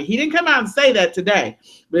make money. He didn't come out and say that today,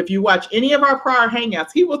 but if you watch any of our prior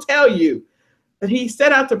hangouts, he will tell you that he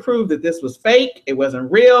set out to prove that this was fake. It wasn't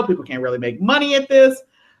real. People can't really make money at this.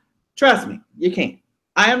 Trust me, you can't.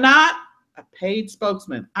 I am not a paid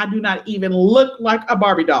spokesman. I do not even look like a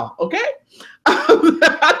Barbie doll, okay?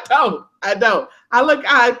 I don't. I look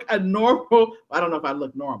like a normal, I don't know if I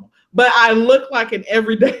look normal, but I look like an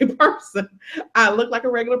everyday person. I look like a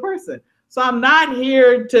regular person. So I'm not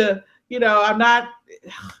here to,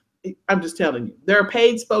 I'm just telling you, there are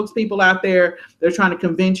paid spokespeople out there. They're trying to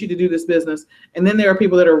convince you to do this business. And then there are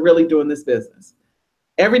people that are really doing this business.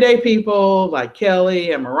 Everyday people like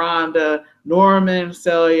Kelly and Miranda, Norman,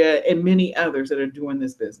 Celia, and many others that are doing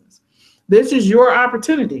this business. This is your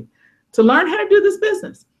opportunity to learn how to do this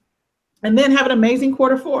business, and then have an amazing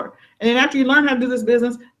quarter 4. And then after you learn how to do this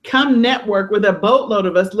business, come network with a boatload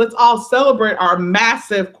of us. Let's all celebrate our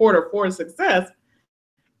massive quarter 4 success.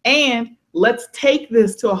 And let's take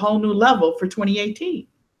this to a whole new level for 2018.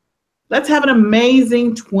 Let's have an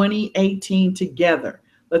amazing 2018 together.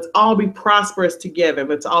 Let's all be prosperous together.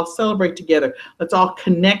 Let's all celebrate together. Let's all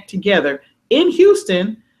connect together in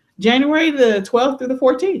Houston, January the 12th through the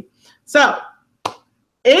 14th. So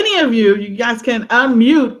any of you guys can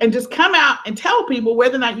unmute and just come out and tell people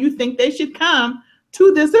whether or not you think they should come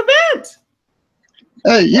to this event?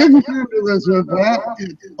 Hey, you can come to this event.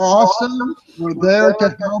 It's awesome. We're there to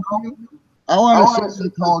help you. I want to see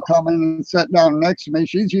Nicole come in and sit down next to me.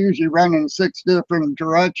 She's usually running 6 different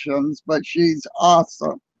directions, but she's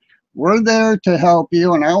awesome. We're there to help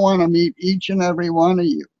you, and I want to meet each and every one of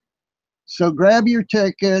you. So grab your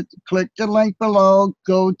ticket, click the link below,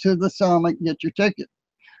 go to the summit, get your ticket.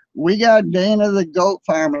 We got Dana the goat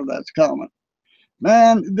farmer that's coming.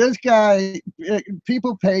 Man, this guy,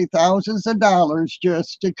 people pay thousands of dollars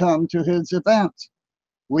just to come to his events.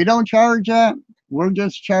 We don't charge that. We're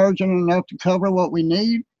just charging enough to cover what we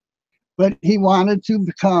need. But he wanted to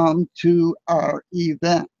come to our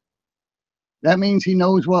event. That means he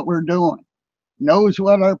knows what we're doing, knows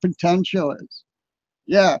what our potential is.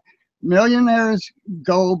 Yeah, millionaires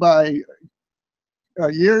go by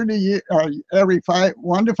year to year, every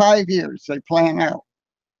 1 to 5 years, they plan out.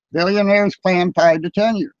 Billionaires plan 5 to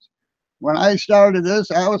 10 years. When I started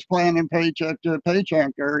this, I was planning paycheck to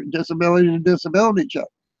paycheck or disability to disability check.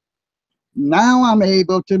 Now I'm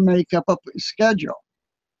able to make up a schedule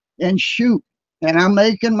and shoot. And I'm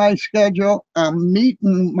making my schedule. I'm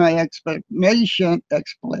meeting my expectation. I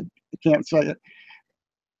can't say it.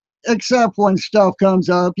 Except when stuff comes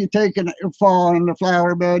up, you take a fall in the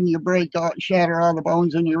flower bed and you shatter all the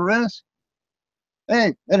bones in your wrist.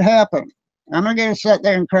 Hey, it happened. I'm not going to sit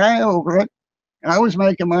there and cry over it. I was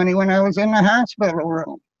making money when I was in the hospital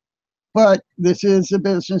room. But this is the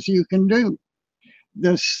business you can do.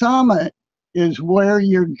 The summit is where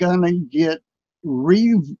you're going to get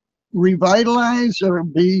revitalized or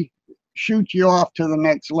shoot you off to the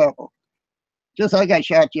next level. Just like I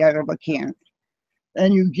shot you out of a can.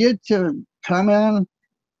 And you get to come in,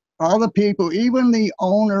 all the people, even the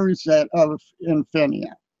owners of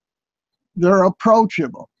Infinia, they're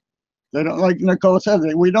approachable. They don't, like Nicole said,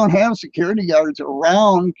 we don't have security guards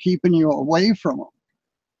around keeping you away from them.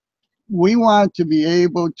 We want to be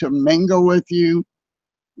able to mingle with you.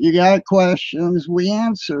 You got questions, we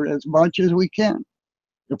answer as much as we can.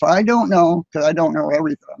 If I don't know, because I don't know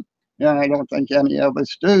everything, and I don't think any of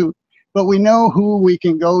us do, but we know who we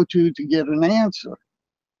can go to get an answer.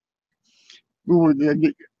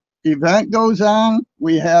 The event goes on,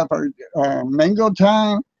 we have our mingle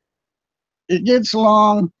time. It gets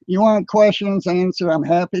long. You want questions answered, I'm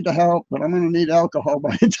happy to help, but I'm going to need alcohol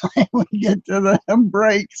by the time we get to the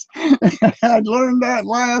breaks. I learned that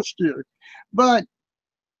last year. But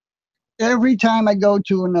every time I go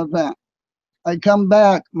to an event, I come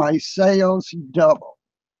back, my sales double.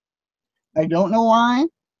 I don't know why,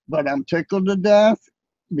 but I'm tickled to death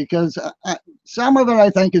because some of it I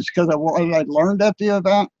think is because of what I learned at the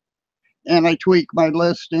event, and I tweak my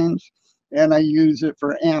listings and I use it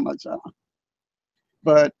for Amazon.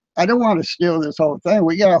 But I don't want to steal this whole thing.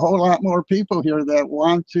 We got a whole lot more people here that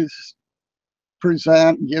want to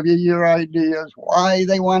present, give you your ideas, why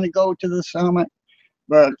they want to go to the summit.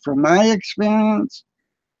 But from my experience,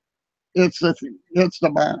 it's the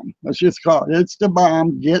bomb. Let's just call it. It's the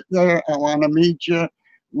bomb. Get there. I want to meet you.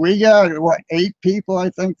 We got, 8 people, I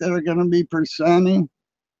think, that are going to be presenting.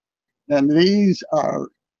 And these are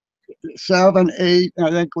 7, 8. I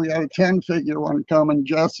think we got a 10-figure one coming,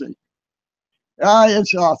 Jesse.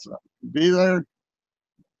 It's awesome. Be there.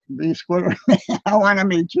 Be square. I want to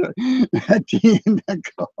meet you at the end of the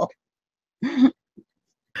call.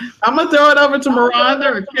 I'm going to throw it over to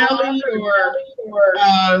Miranda or Kelly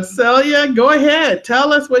or Celia. Go ahead.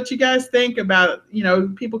 Tell us what you guys think about,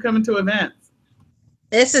 people coming to events.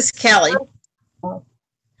 This is Kelly.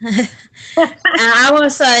 And I want to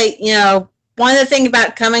say, one of the things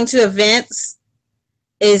about coming to events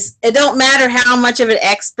is it don't matter how much of an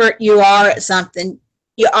expert you are at something,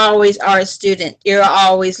 you always are a student. You're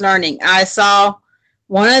always learning. I saw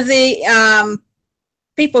one of the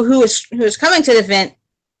people who was coming to the event,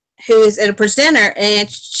 who is a presenter, and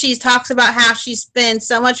she talks about how she spends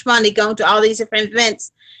so much money going to all these different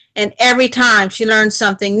events, and every time she learns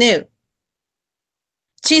something new.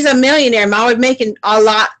 She's a millionaire, always making a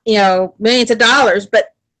lot, millions of dollars,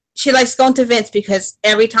 but she likes going to events because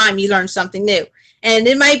every time you learn something new. And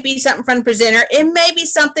it might be something from the presenter. It may be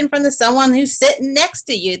something from someone who's sitting next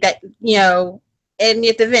to you that, at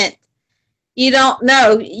the event. You don't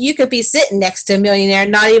know. You could be sitting next to a millionaire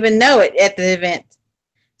and not even know it at the event.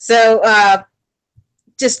 So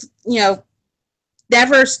just,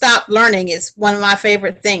 never stop learning is one of my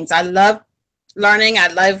favorite things. I love learning. I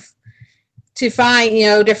love to find,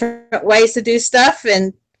 different ways to do stuff.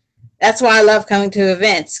 And that's why I love coming to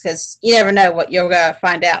events, because you never know what you're going to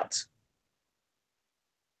find out.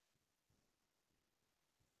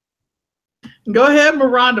 Go ahead,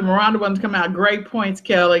 Miranda. Miranda wants to come out. Great points,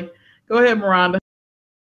 Kelly. Go ahead, Miranda.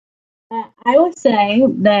 I would say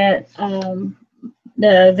that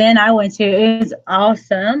the event I went to is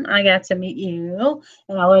awesome. I got to meet you,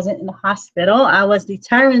 and I wasn't in the hospital. I was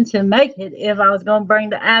determined to make it if I was going to bring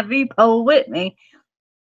the IV pole with me.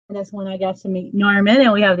 And that's when I got to meet Norman,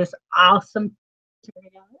 and we have this awesome,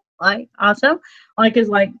 like awesome, like it's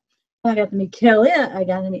like I got to meet Kelly. I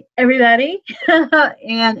got to meet everybody,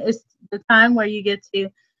 and it's the time where you get to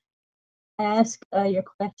ask your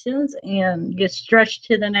questions and get stretched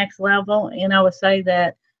to the next level. And I would say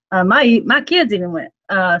that my kids even went.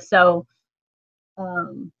 So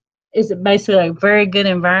um, it's basically a very good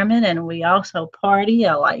environment, and we also party.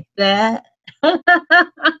 I like that,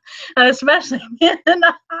 especially being in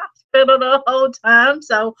the hospital the whole time.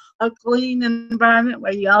 So a clean environment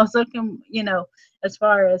where you also can, as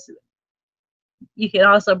far as you can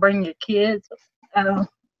also bring your kids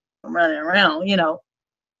running around,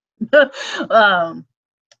 um,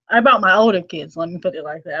 I brought my older kids, let me put it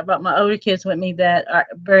like that. I brought my older kids with me that are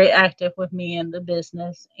very active with me in the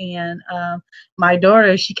business. And my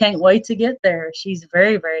daughter, she can't wait to get there. She's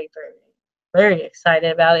very, very, very, very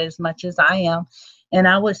excited about it as much as I am. And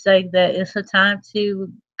I would say that it's a time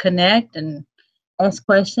to connect and ask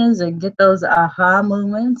questions and get those aha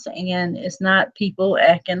moments. And it's not people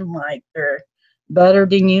acting like they're better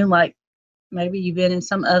than you, like maybe you've been in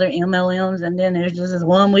some other MLMs and then there's just this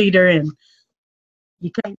one leader and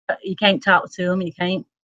you can't talk to them, you can't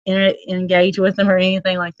engage with them or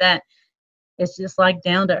anything like that. It's just like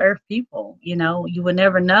down to earth people. You would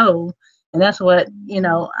never know, and that's what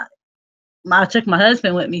I took my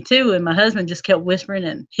husband with me too, and my husband just kept whispering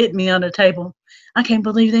and hitting me on the table. I can't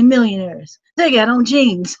believe they're millionaires. They got on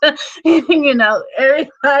jeans.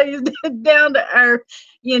 Everybody's down to earth.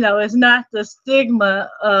 It's not the stigma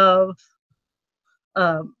of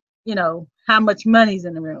how much money's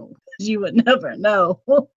in the room. You would never know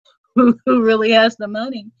who really has the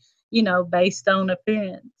money, based on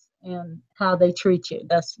appearance and how they treat you.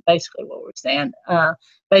 That's basically what we're saying.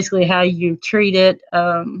 Basically how you treat it,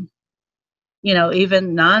 even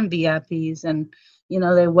non-VIPs. And,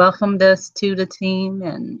 they welcomed us to the team.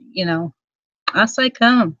 And, I say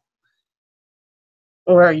come.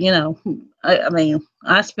 Or, I mean,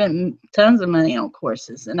 I spent tons of money on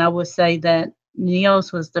courses. And I would say that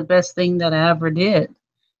NEOS was the best thing that I ever did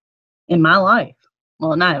in my life.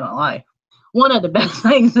 Well, not in my life. One of the best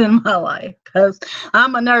things in my life, because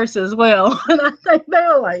I'm a nurse as well. And I think they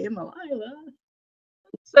were like, in my life.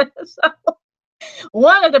 So,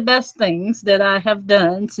 one of the best things that I have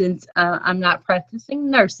done since I'm not practicing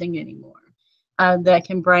nursing anymore, that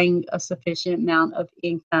can bring a sufficient amount of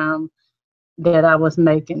income that I was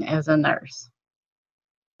making as a nurse.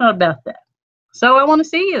 How about that? So I want to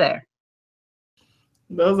see you there.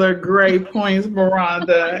 Those are great points,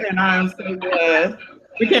 Miranda, and I'm so glad.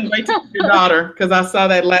 We can't wait to see your daughter because I saw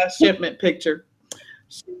that last shipment picture.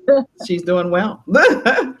 She's doing well.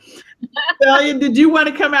 Celia, did you want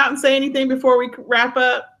to come out and say anything before we wrap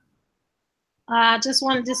up? I just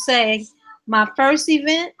wanted to say my first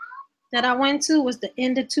event that I went to was the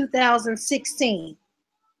end of 2016.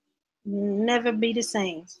 Never be the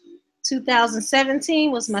same.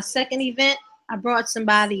 2017 was my second event. I brought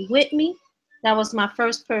somebody with me. That was my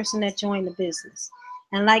first person that joined the business.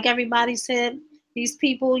 And like everybody said, these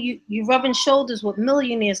people, you rubbing shoulders with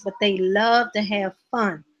millionaires, but they love to have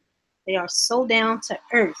fun. They are so down to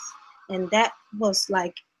earth. And that was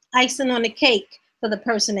like icing on the cake for the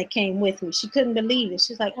person that came with me. She couldn't believe it.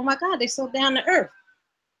 She's like, oh my God, they're so down to earth.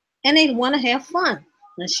 And they want to have fun.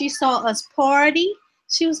 When she saw us party,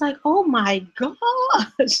 she was like, oh my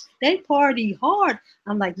gosh, they party hard.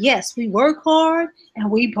 I'm like, yes, we work hard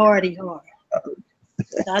and we party hard.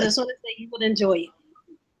 So I just want to say you would enjoy it.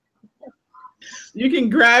 You can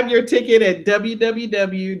grab your ticket at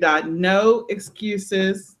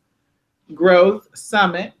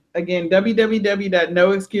www.noexcusesgrowthsummit. Again,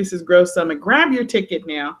 www.noexcusesgrowthsummit. Grab your ticket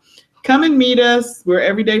now. Come and meet us. We're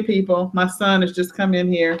everyday people. My son has just come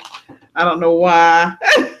in here. I don't know why.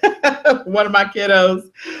 One of my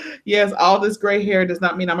kiddos. Yes, all this gray hair does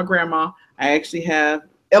not mean I'm a grandma. I actually have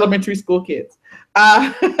elementary school kids.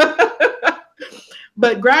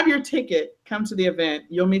 But grab your ticket. Come to the event.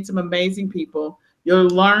 You'll meet some amazing people. You'll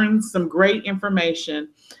learn some great information.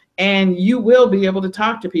 And you will be able to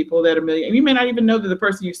talk to people that are millionaires. You may not even know that the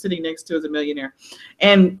person you're sitting next to is a millionaire.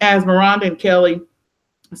 And as Miranda and Kelly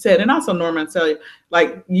said, and also Norma and Celia,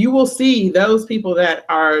 like you will see those people that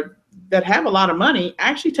have a lot of money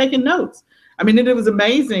actually taking notes. I mean, it was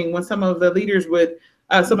amazing when some of the leaders would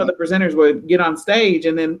some of the presenters would get on stage,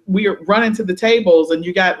 and then we are running to the tables, and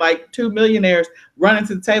you got like 2 millionaires running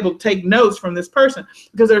to the table to take notes from this person,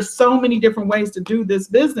 because there's so many different ways to do this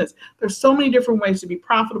business. There's so many different ways to be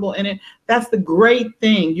profitable in it. That's the great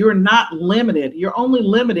thing. You're not limited. You're only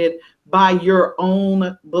limited by your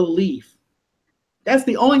own belief. That's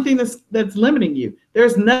the only thing that's limiting you.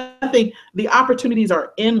 There's nothing. The opportunities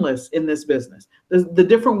are endless in this business. The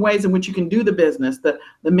different ways in which you can do the business, the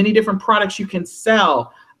many different products you can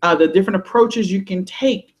sell, the different approaches you can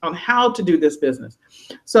take on how to do this business.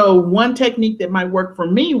 So one technique that might work for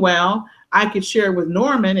me well, I could share with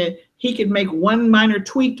Norman, and he could make one minor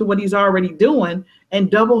tweak to what he's already doing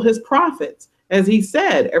and double his profits. As he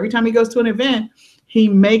said, every time he goes to an event, he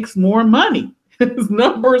makes more money. His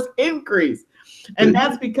numbers increase. And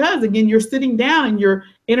that's because, again, you're sitting down and you're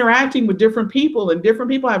interacting with different people, and different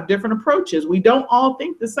people have different approaches. We don't all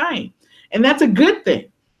think the same. And that's a good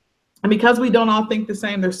thing. And because we don't all think the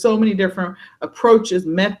same, there's so many different approaches,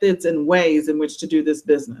 methods, and ways in which to do this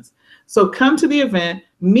business. So come to the event,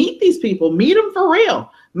 meet these people, meet them for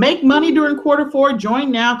real. Make money during Q4.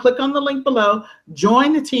 Join now. Click on the link below.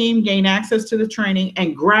 Join the team, gain access to the training,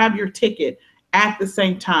 and grab your ticket at the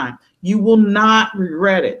same time. You will not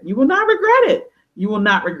regret it. You will not regret it. You will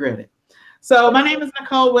not regret it. So my name is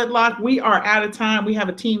Nicole Whitlock. We are out of time. We have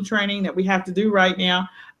a team training that we have to do right now.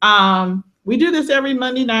 We do this every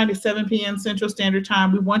Monday night at 7 p.m. Central Standard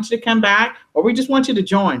Time. We want you to come back, or we just want you to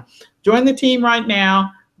join. Join the team right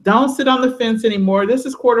now. Don't sit on the fence anymore. This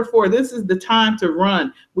is Q4. This is the time to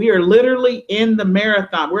run. We are literally in the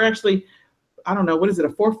marathon. We're actually, I don't know, what is it, a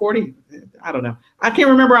 440? I don't know. I can't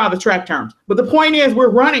remember all the track terms. But the point is, we're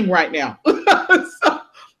running right now. So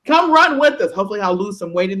come run with us. Hopefully I'll lose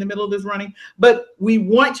some weight in the middle of this running. But we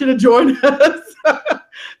want you to join us.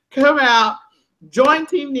 Come out. Join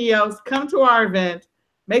Team NEOS. Come to our event.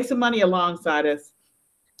 Make some money alongside us.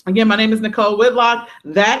 Again, my name is Nicole Whitlock.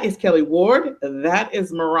 That is Kelly Ward. That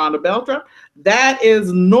is Miranda Beltrup. That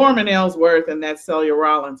is Norman Ellsworth. And that's Celia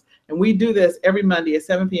Rollins. And we do this every Monday at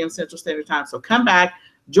 7 p.m. Central Standard Time. So come back.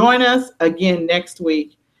 Join us again next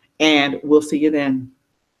week. And we'll see you then.